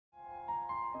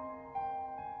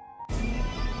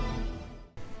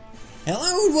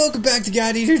Hello and welcome back to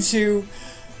God Eater 2.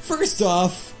 First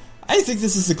off, I think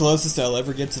this is the closest I'll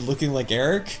ever get to looking like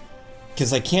Eric,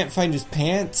 because I can't find his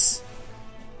pants.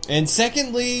 And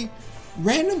secondly,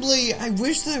 randomly, I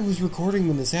wish that I was recording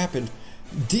when this happened.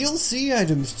 DLC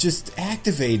items just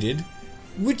activated,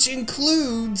 which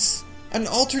includes an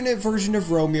alternate version of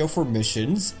Romeo for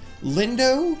missions,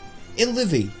 Lindo, and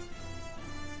Livy.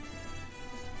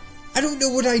 I don't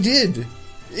know what I did.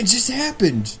 It just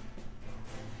happened.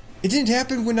 It didn't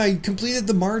happen when I completed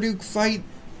the Marduk fight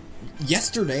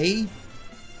yesterday.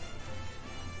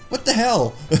 What the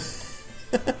hell?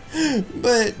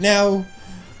 But now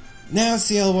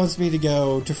CL wants me to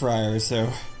go to Friar,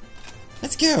 so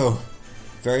let's go.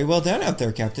 Very well done out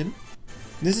there, Captain.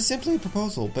 This is simply a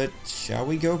proposal, but shall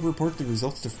we go report the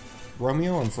results to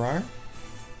Romeo on Friar?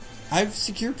 I've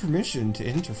secured permission to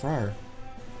enter Friar.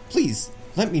 Please,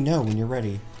 let me know when you're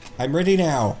ready. I'm ready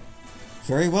now.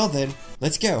 Very well then,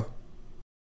 let's go.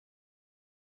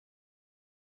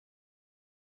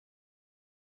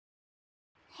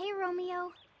 Hey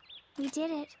Romeo, we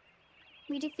did it.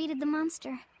 We defeated the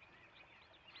monster.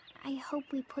 I hope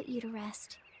we put you to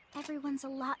rest. Everyone's a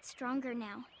lot stronger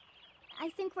now.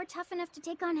 I think we're tough enough to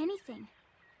take on anything.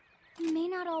 We may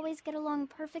not always get along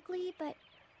perfectly, but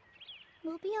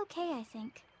we'll be okay, I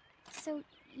think. So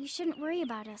you shouldn't worry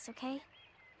about us, okay?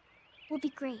 We'll be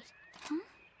great. Huh?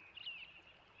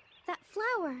 That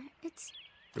flower,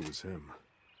 It was him.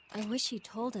 I wish he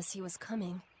told us he was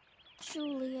coming.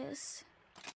 Julius.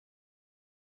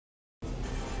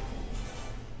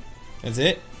 That's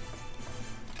it.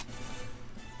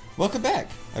 Welcome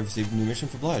back. I've received a new mission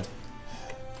for Blood.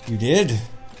 You did?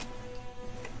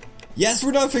 Yes,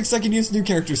 we're not fixed. I can use new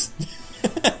characters.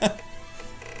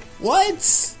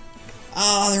 What?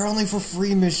 Ah, they're only for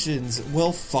free missions.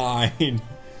 Well, fine.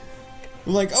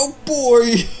 I'm like, oh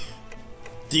boy!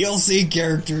 DLC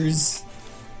characters.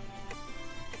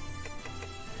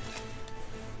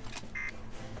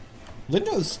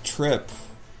 Lindo's trip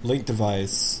link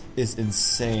device is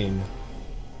insane.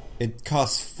 It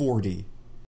costs 40.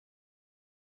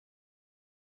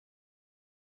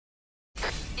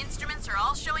 Instruments are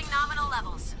all showing nominal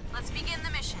levels. Let's begin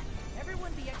the mission.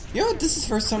 You know what? This is the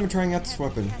first time I'm trying out this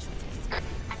weapon.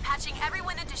 I'm patching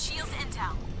everyone into Shield's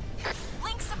intel.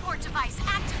 Link support device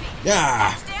activated.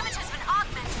 Yeah. Damage has been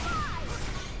augmented.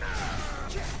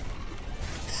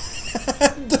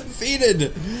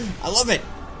 Defeated! I love it!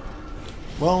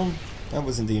 Well, that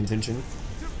wasn't the intention.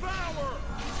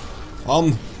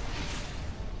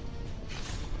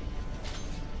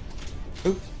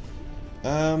 Oop.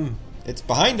 It's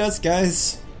behind us,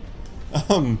 guys.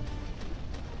 I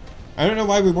don't know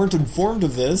why we weren't informed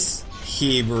of this.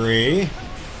 Hebrew.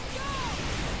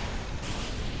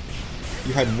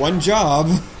 You had one job.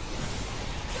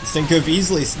 This thing could have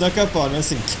easily snuck up on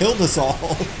us and killed us all.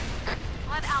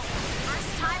 Blood out.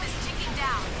 First time is ticking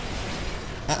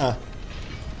down.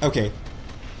 Okay.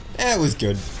 That was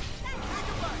good.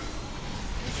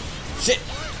 Shit!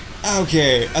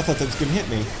 Okay, I thought that was gonna hit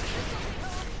me.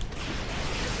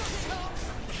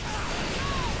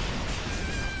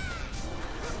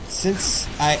 Since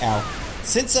I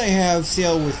have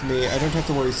CL with me, I don't have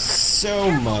to worry so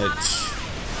much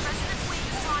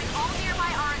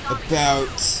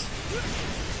about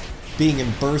being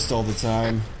in burst all the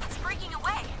time. It's breaking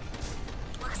away.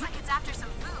 Looks like it's after some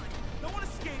food. No one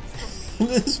escapes.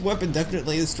 This weapon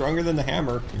definitely is stronger than the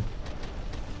hammer.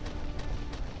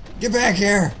 Get back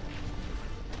here!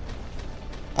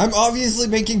 I'm obviously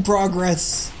making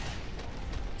progress.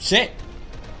 Shit!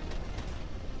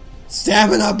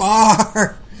 Stamina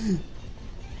bar!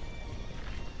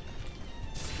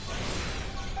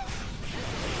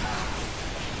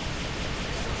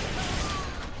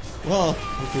 Well, it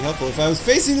would be helpful if I was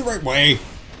facing the right way.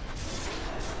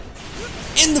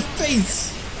 In the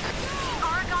face! The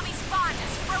origami's bond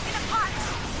is broken apart.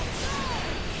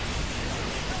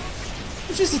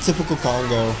 It's just a typical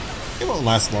Congo. It won't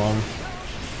last long.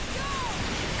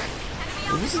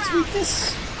 What was its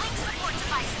weakness? Link support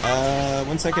device.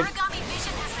 1 second. Origami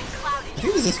vision has been clouded. I think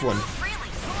it was this one. Freely.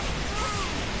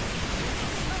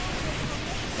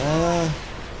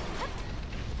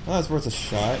 Well, that's worth a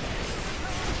shot.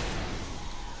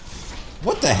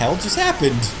 What the hell just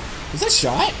happened? Was that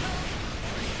shot?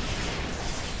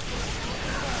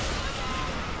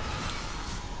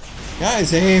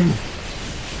 Guys, aim!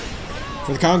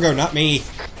 For the Congo, not me.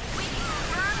 We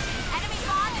confirm enemy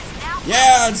bond is now.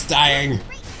 Yeah, it's dying.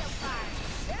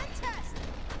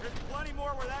 There's plenty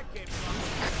more where that came from.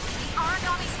 The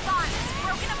origami's bond is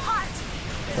broken apart.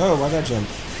 Oh, why'd that jump?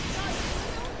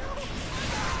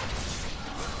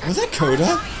 Was that Coda?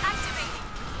 Origami activating.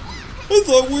 I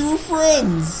thought we were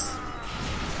friends.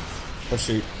 Oh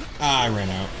shoot. Ah, I ran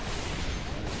out.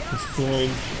 It's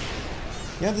fine.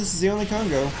 Yeah, this is the only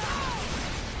Congo.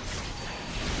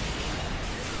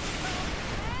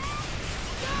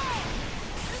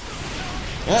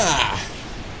 Ah!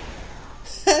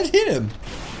 That hit him!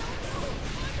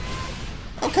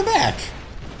 Oh, come back!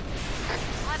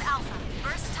 Blood Alpha,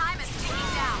 burst time is ticking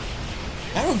down.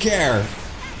 I don't care!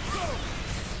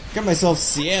 Got myself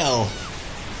CL.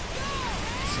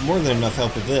 There's more than enough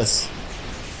help with this.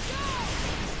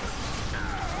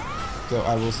 So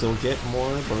I will still get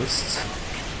more bursts.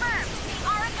 Confirmed, the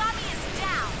origami is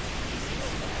down.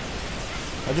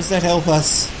 How does that help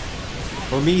us?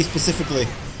 Or me specifically?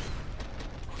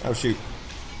 Oh shoot.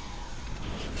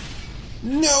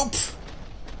 Nope!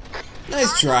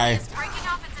 Nice try. Is breaking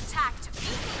off its attack to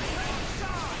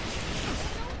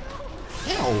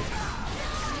Ow!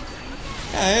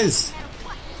 Yeah, it is.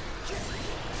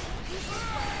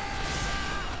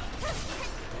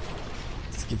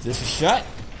 Let's give this a shot.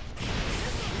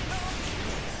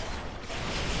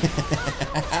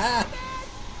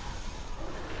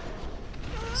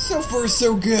 So far,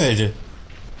 so good.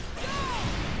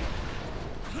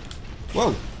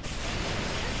 Whoa.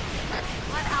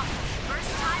 Blood Alpha,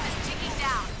 burst time is ticking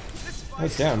down. Oh,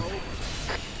 it's down. The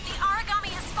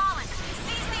origami has fallen.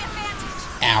 Seize the advantage.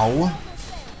 Ow.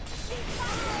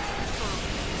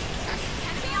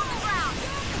 Enemy on the ground.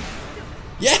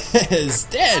 Yes!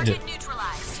 Dead! Target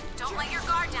neutralized. Don't let your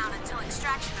guard down until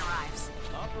extraction arrives.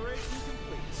 Operation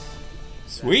complete.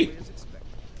 Sweet.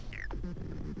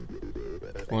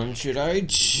 One should I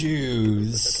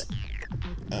choose?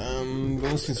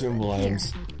 Most consumable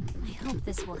items. I hope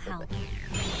this will help.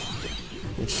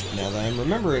 Which, now that I'm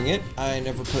remembering it, I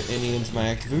never put any into my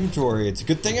active inventory. It's a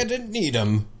good thing I didn't need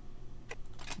them.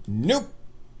 Nope.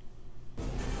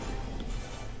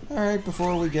 Alright,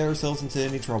 before we get ourselves into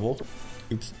any trouble.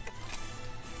 Oops.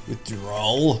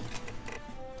 Withdrawal.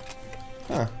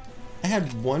 Huh. I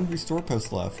had one restore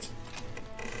post left.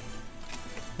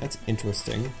 That's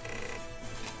interesting.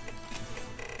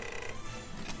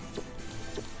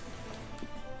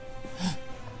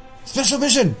 Special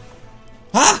mission!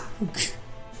 Huh?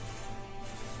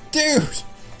 Dude!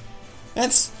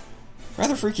 That's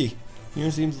rather freaky. Yuno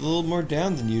seems a little more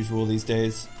down than usual these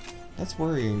days. That's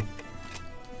worrying.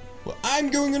 Well, I'm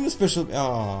going on a special...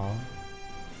 Aww.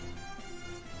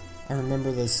 I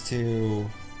remember this too.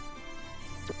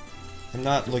 I'm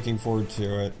not looking forward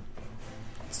to it.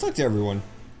 Let's talk to everyone.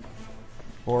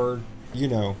 Or,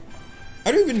 Yuno.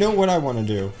 I don't even know what I want to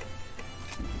do.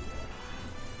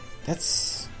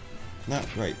 That's not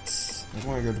right. I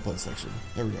want to go to play section.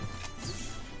 There we go.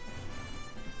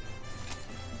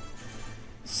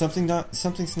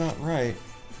 Something's not right.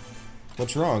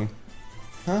 What's wrong?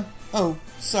 Huh? Oh,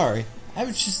 sorry. I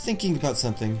was just thinking about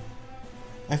something.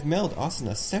 I've mailed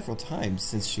Asuna several times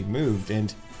since she moved,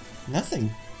 and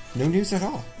nothing. No news at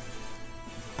all.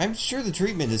 I'm sure the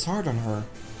treatment is hard on her.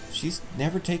 She's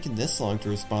never taken this long to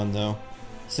respond, though.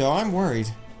 So I'm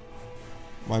worried.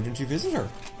 Why don't you visit her?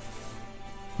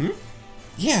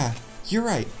 Yeah, you're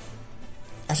right.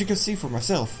 I should go see for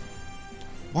myself.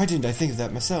 Why didn't I think of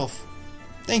that myself?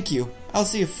 Thank you. I'll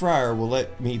see if Friar will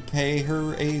let me pay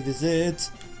her a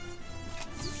visit.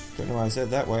 Don't know why I said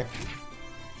it that way.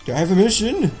 Do I have a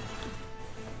mission?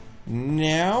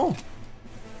 Now?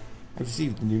 I've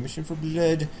received a new mission for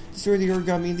blood. Destroy the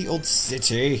origami in the old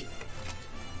city.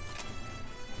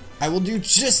 I will do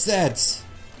just that.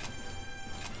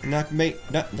 Not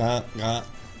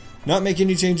make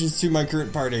any changes to my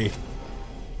current party.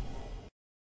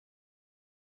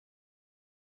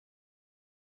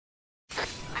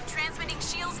 I'm transmitting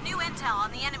Shield's new intel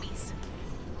on the enemies.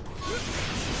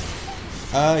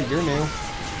 You're new.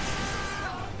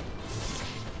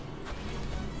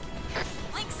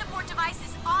 Link support device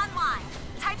is online.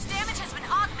 Type's damage has been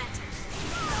augmented.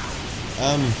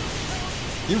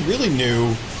 You're really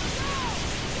new.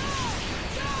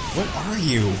 What are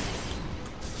you?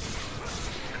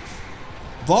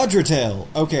 Vaudratail!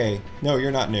 Okay, no,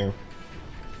 you're not new.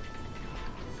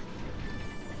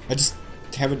 I just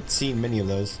haven't seen many of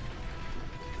those.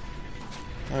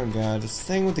 Oh god, this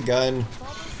thing with the gun.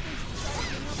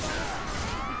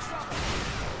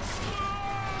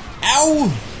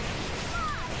 Ow!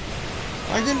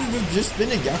 I couldn't have just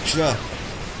been a yaksha.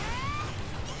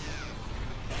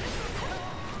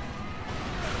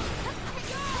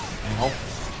 Ow.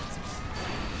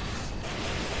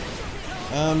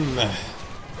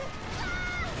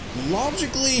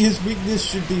 Logically, his weakness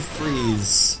should be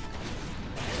freeze.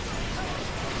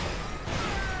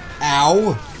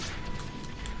 Ow!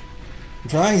 I'm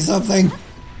trying something.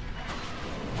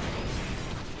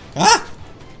 Ah!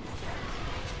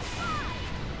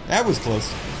 That was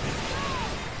close.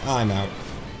 I'm out.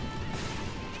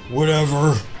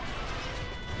 Whatever.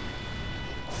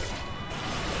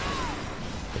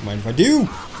 Don't mind if I do.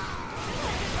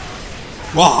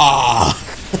 Wah!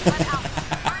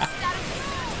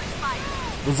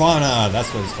 Nirvana,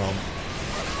 that's what it's called.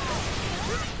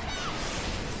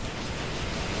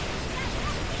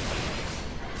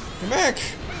 Come back!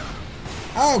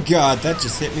 Oh god, that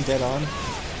just hit me dead on.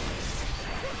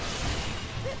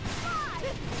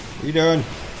 What are you doing?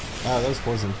 Oh, that was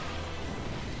poison.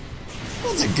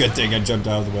 Well, it's a good thing I jumped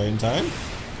out of the way in time.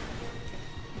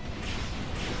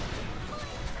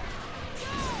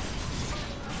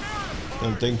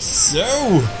 Don't think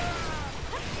so!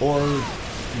 Or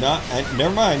not.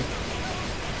 Never mind.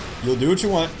 You'll do what you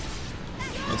want.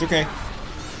 It's okay.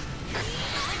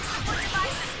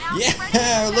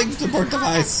 Yeah! Link support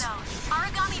device!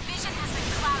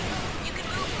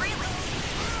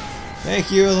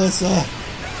 Thank you, Alyssa.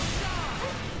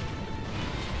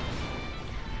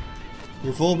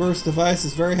 Your full burst device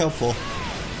is very helpful.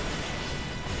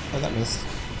 Oh, that missed.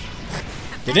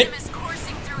 Did it?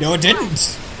 No, it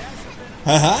didn't!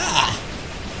 Haha!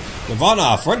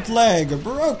 Nirvana, front leg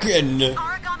broken!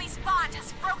 Origami's bond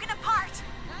has broken apart!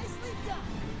 Nicely done!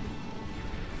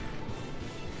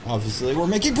 Obviously, we're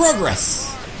making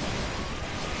progress!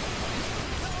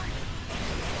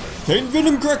 Pain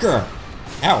Venom Cracker!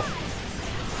 Ow!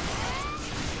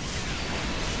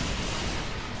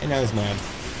 And I was mad.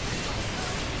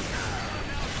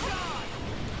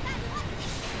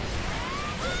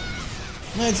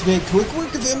 Let's make quick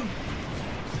work of him!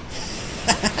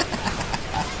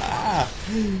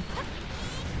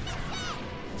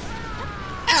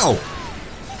 Ow!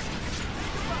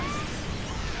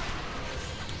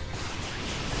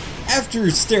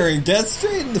 After staring death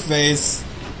straight in the face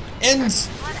and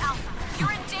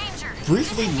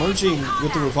briefly merging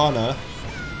with the Nirvana,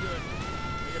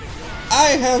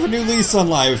 I have a new lease on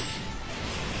life.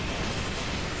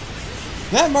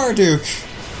 That Marduk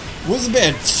was a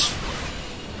bitch.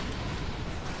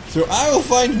 So I will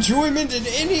find enjoyment in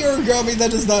any origami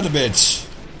that is not a bitch.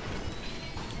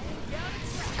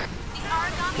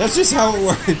 That's just how it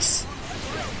works.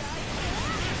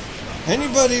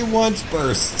 Anybody wants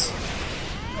burst?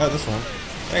 Oh, this one.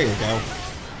 There you go.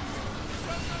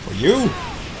 For you.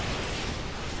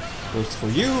 Burst for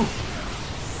you.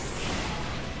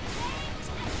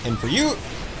 And for you.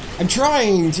 I'm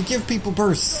trying to give people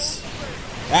bursts.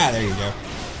 Ah, there you go.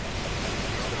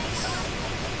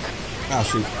 Oh,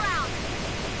 shoot.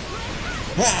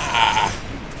 Ah!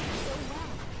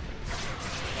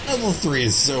 Level 3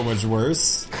 is so much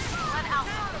worse.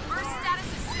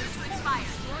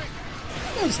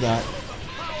 No, it's not.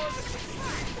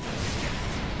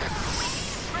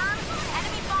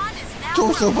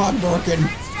 Torso bond broken.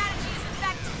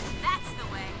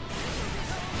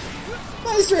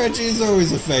 My strategy is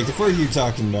always effective. What are you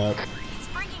talking about? It's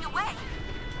breaking away.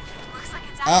 Looks like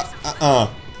it's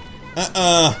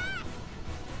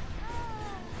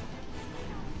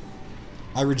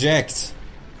I reject.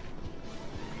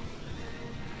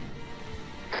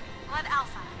 Blood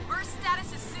Alpha, burst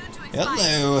status is soon to expire.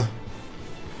 Hello.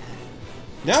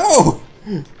 No!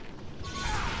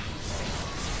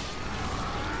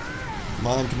 Come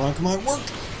on, come on, come on, work!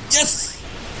 Yes!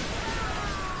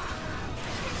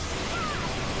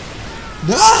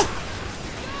 Ah!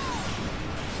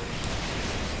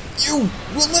 You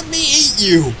will let me eat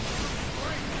you!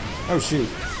 Oh shoot.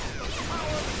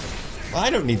 Well, I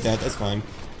don't need that, that's fine.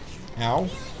 Ow.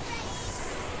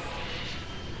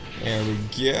 There we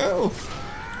go.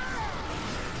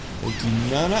 Okay,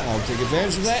 Nana, I'll take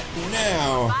advantage of that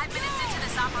now. 5 minutes into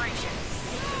this operation.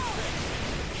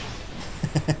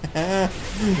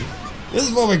 This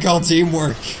is what we call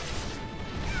teamwork.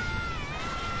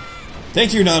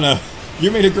 Thank you, Nana.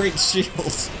 You made a great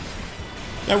shield.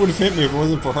 That would have hit me if it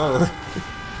wasn't for her.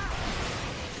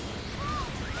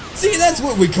 See, that's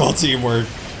what we call teamwork.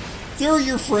 Throw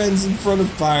your friends in front of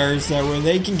fires that way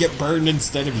they can get burned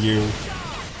instead of you.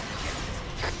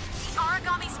 The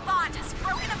origami's bond has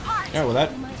broken apart. Oh, well,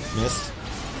 that missed.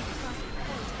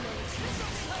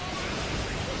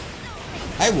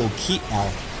 I will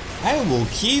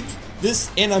keep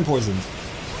this, and I'm poisoned.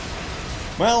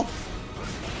 Well,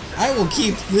 I will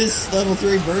keep this level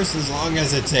 3 burst as long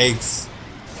as it takes.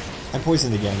 I'm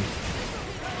poisoned again.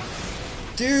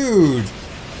 Dude!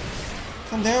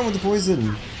 Calm down with the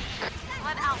poison.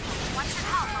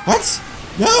 What?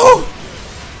 No!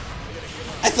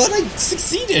 I thought I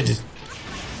succeeded!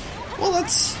 Well,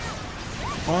 that's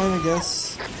fine, I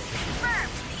guess.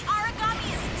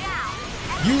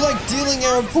 You like dealing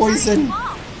out poison!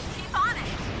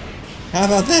 How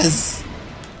about this?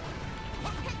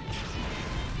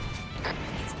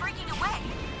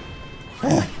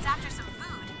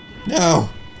 No!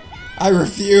 I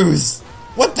refuse!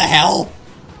 What the hell?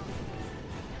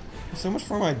 So much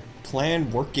for my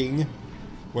plan working.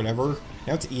 Whatever.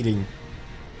 Now it's eating.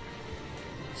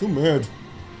 So mad.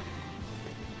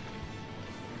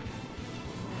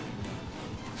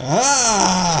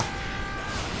 Ah!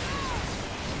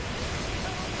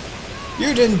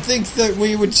 You didn't think that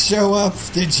we would show up,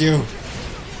 did you?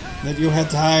 That you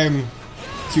had time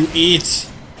to eat?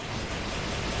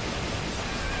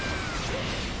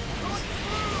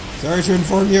 Sorry to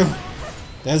inform you,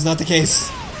 that is not the case.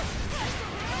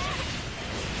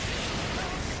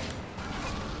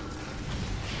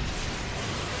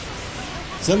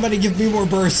 Somebody give me more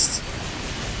burst.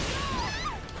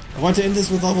 I want to end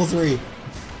this with level 3.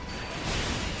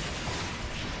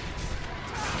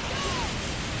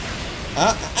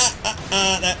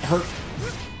 That hurt.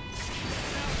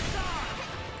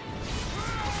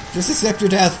 Just accept your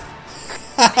death.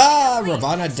 Haha,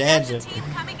 Ravana dead.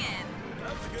 Coming in. That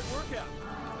was a good workout.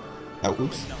 Oh,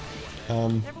 oops.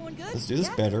 Everyone good? Let's do this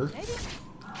better. Maybe?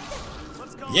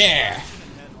 Let's go. Yeah.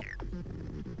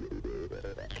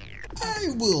 I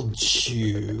will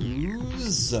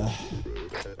choose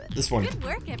this one. Good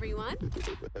work, everyone.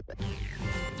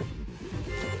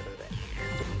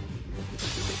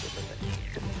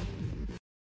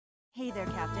 Hey there,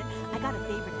 Captain. I got a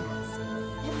favor to ask.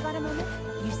 Have you got a moment?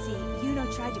 You see, Yuno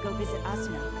tried to go visit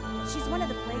Asuna. She's one of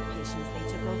the plague patients they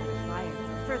took over to Fire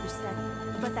for further study.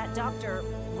 But that Dr.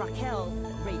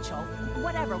 Rachel,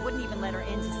 whatever, wouldn't even let her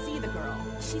in to see the girl.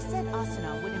 She said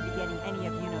Asuna wouldn't be getting any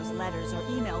of Yuno's letters or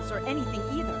emails or anything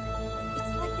either.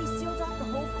 It's like they sealed off the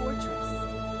whole fortress.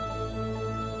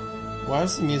 Why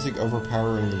is the music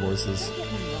overpowering the voices? Don't get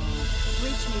me wrong.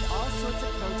 Rach made all sorts of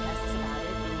protests about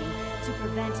it, meaning to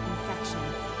prevent infection,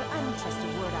 but I don't trust a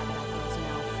word out of that girl's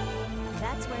mouth.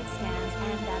 That's where it stands,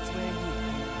 and that's where you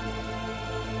come in.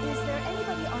 Is there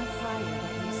anybody on Flyer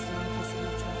that you still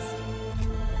implicitly trust?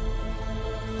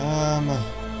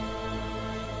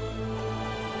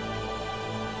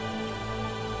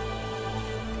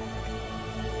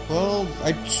 Well,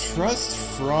 I trust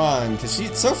Fran, because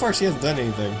so far she hasn't done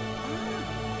anything. I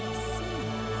see.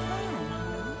 Fun,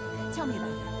 huh? Tell me about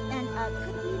that. And,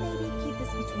 could we maybe keep this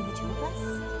between the two of us?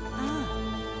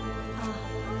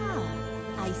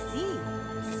 I see.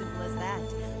 Simple as that.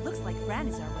 Looks like Fran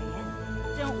is our way in.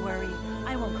 Don't worry,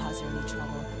 I won't cause her any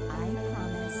trouble. I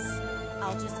promise.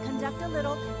 I'll just conduct a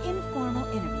little informal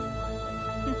interview.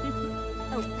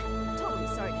 Oh, totally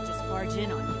sorry to just barge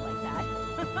in on you like that.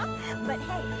 But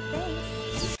hey,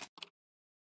 thanks.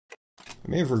 I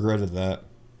may have regretted that.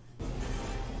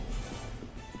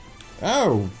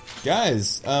 Oh,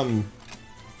 guys,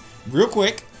 real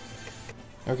quick.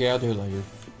 Okay, I'll do it later.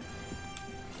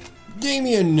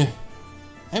 Damien!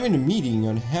 I'm in a meeting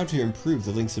on how to improve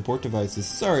the Link support devices.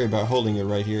 Sorry about holding it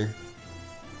right here.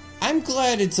 I'm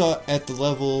glad it's at the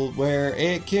level where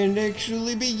it can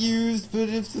actually be used, but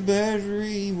if the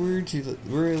battery were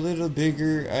a little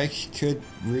bigger, I could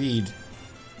read.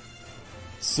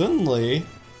 Suddenly,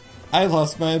 I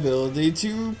lost my ability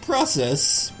to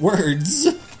process words.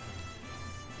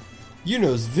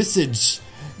 Yuno's visage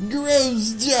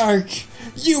grows dark.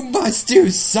 You must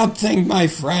do something, my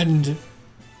friend.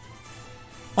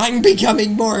 I'm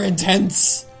becoming more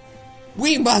intense.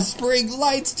 We must bring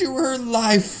light to her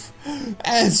life,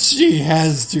 as she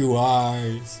has to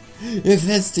ours. If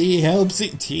this tea helps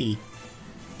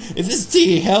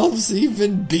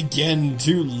even begin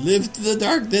to lift the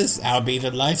darkness, I'll be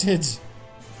delighted.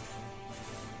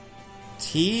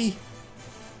 Tea?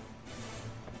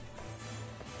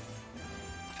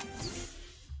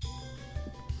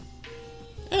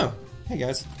 Oh, hey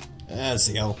guys.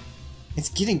 Seal. It's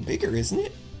getting bigger, isn't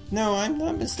it? No, I'm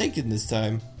not mistaken this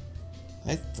time.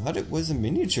 I thought it was a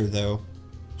miniature, though.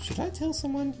 Should I tell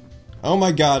someone? Oh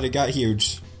my god, it got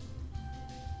huge.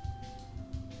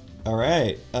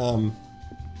 Alright,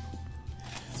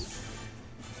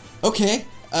 okay,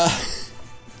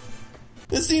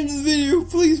 that's the end of the video.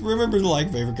 Please remember to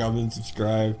like, favorite, comment, and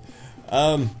subscribe.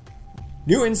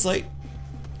 New insight.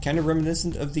 Kind of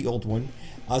reminiscent of the old one.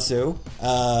 Also,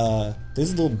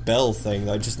 there's a little bell thing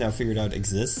that I just now figured out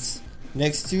exists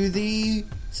next to the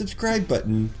subscribe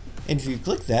button. And if you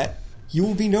click that, you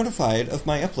will be notified of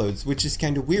my uploads, which is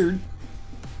kind of weird.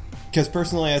 Because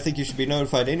personally, I think you should be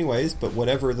notified anyways, but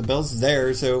whatever, the bell's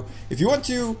there. So if you want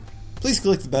to, please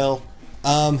click the bell.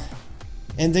 And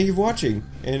thank you for watching,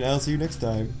 and I'll see you next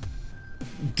time.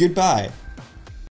 Goodbye.